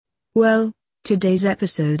Well, today's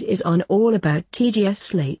episode is all about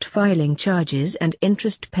TDS late filing charges and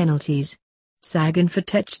interest penalties.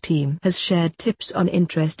 SAG-INFOTECH team has shared tips on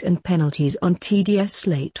interest and penalties on TDS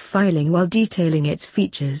late filing while detailing its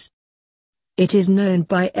features. It is known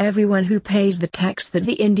by everyone who pays the tax that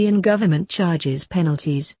the Indian government charges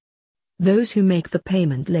penalties. Those who make the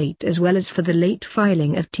payment late as well as for the late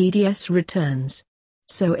filing of TDS returns.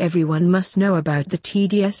 So everyone must know about the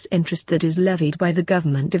TDS interest that is levied by the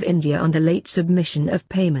Government of India on the late submission of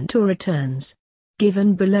payment or returns.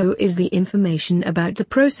 Given below is the information about the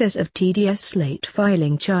process of TDS late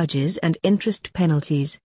filing charges and interest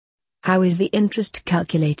penalties. How is the interest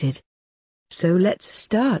calculated? So let's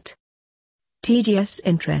start. TDS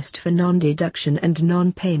interest for non-deduction and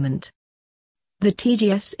non-payment. The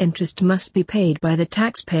TDS interest must be paid by the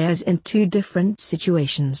taxpayers in two different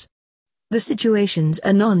situations. The situations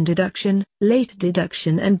are non-deduction, late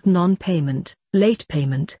deduction and non-payment, late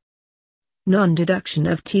payment. Non-deduction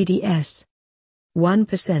of TDS.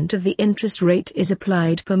 1% of the interest rate is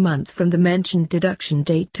applied per month from the mentioned deduction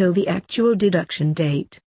date till the actual deduction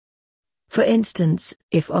date. For instance,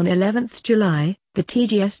 if on 11th July, the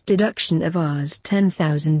TDS deduction of Rs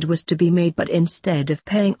 10,000 was to be made but instead of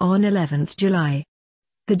paying on 11th July,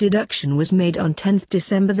 the deduction was made on 10th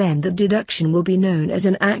December, then the deduction will be known as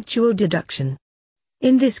an actual deduction.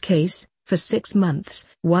 In this case, for 6 months,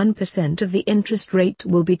 1% of the interest rate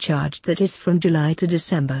will be charged, that is from July to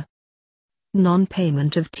December.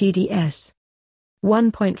 Non-payment of TDS.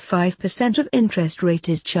 1.5% of interest rate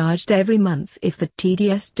is charged every month if the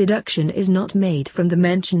TDS deduction is not made from the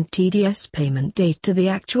mentioned TDS payment date to the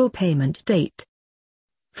actual payment date.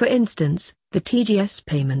 For instance, the TDS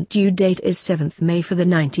payment due date is 7th May for the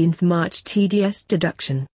 19th March TDS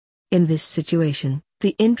deduction. In this situation,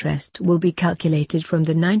 the interest will be calculated from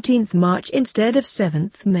the 19th March instead of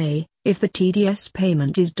 7th May, if the TDS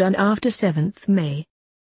payment is done after 7th May.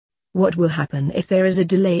 What will happen if there is a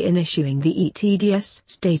delay in issuing the ETDS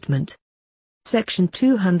statement? Section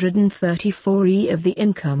 234E of the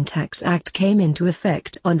Income Tax Act came into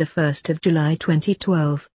effect on the 1st of July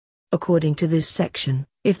 2012. According to this section,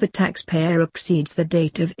 if the taxpayer exceeds the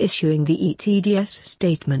date of issuing the ETDS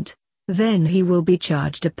statement, then he will be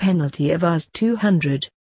charged a penalty of Rs 200.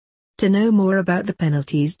 To know more about the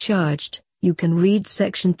penalties charged, you can read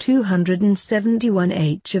Section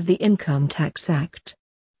 271H of the Income Tax Act.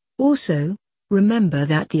 Also, remember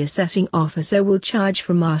that the assessing officer will charge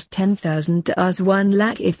from Rs 10,000 to Rs 1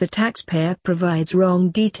 lakh if the taxpayer provides wrong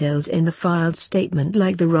details in the filed statement,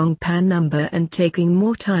 like the wrong PAN number and taking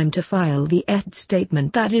more time to file the ET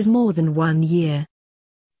statement, that is more than 1 year.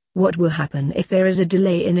 What will happen if there is a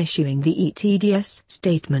delay in issuing the ETDS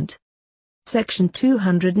statement? Section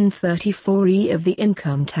 234E of the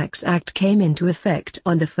Income Tax Act came into effect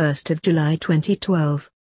on the 1st of July 2012.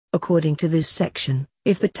 According to this section,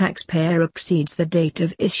 if the taxpayer exceeds the date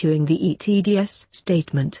of issuing the ETDS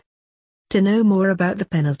statement. To know more about the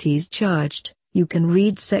penalties charged, you can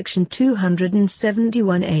read Section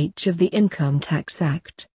 271H of the Income Tax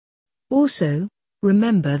Act. Also,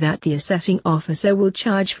 remember that the assessing officer will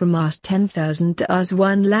charge from Rs 10,000 to Rs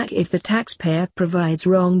 1 lakh if the taxpayer provides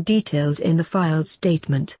wrong details in the filed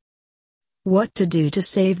statement. What to do to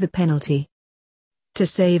save the penalty? To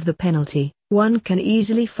save the penalty, one can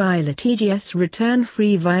easily file a TDS return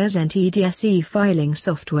free via ZenTDS e-filing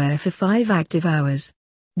software for 5 active hours.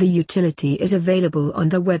 The utility is available on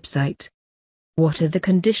the website. What are the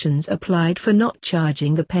conditions applied for not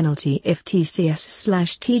charging the penalty if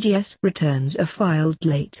TCS/TDS returns are filed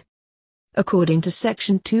late? According to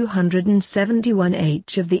Section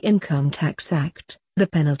 271H of the Income Tax Act, the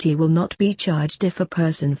penalty will not be charged if a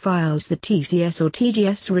person files the TCS or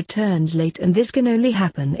TDS returns late, and this can only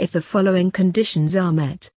happen if the following conditions are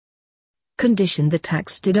met. Condition: the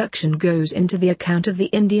tax deduction goes into the account of the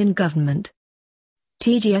Indian government.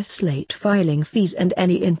 TDS late filing fees and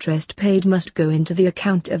any interest paid must go into the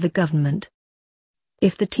account of the government.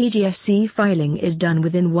 If the TDS e-filing is done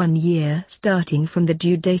within 1 year starting from the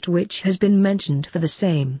due date which has been mentioned for the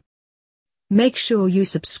same. Make sure you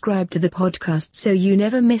subscribe to the podcast so you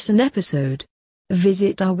never miss an episode.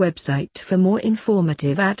 Visit our website for more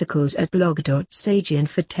informative articles at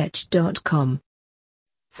blog.saginfotech.com.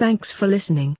 Thanks for listening.